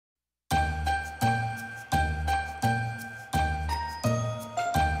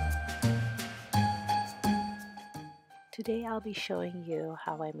Today I'll be showing you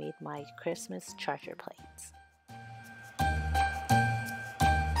how I made my Christmas charger plates.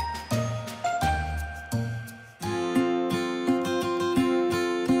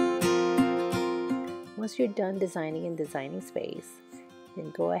 Once you're done designing in Designing Space, then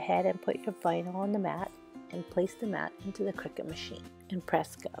go ahead and put your vinyl on the mat and place the mat into the Cricut machine and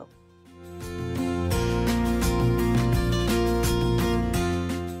press go.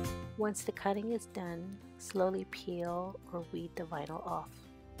 Once the cutting is done, slowly peel or weed the vinyl off.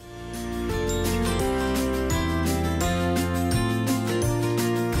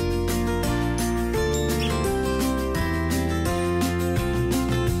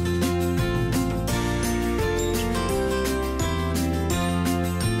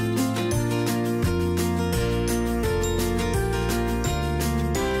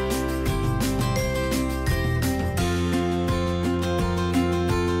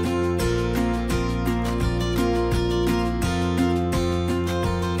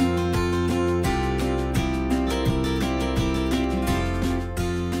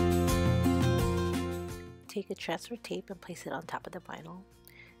 Take a transfer tape and place it on top of the vinyl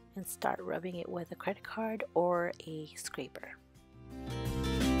and start rubbing it with a credit card or a scraper.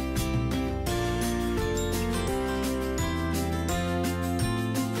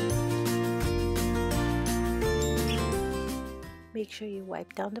 Make sure you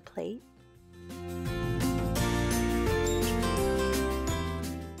wipe down the plate.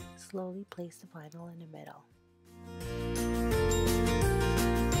 Slowly place the vinyl in the middle.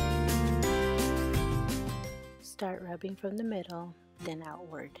 Start rubbing from the middle, then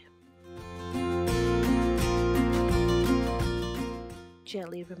outward.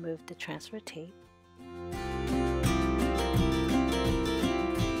 Gently remove the transfer tape.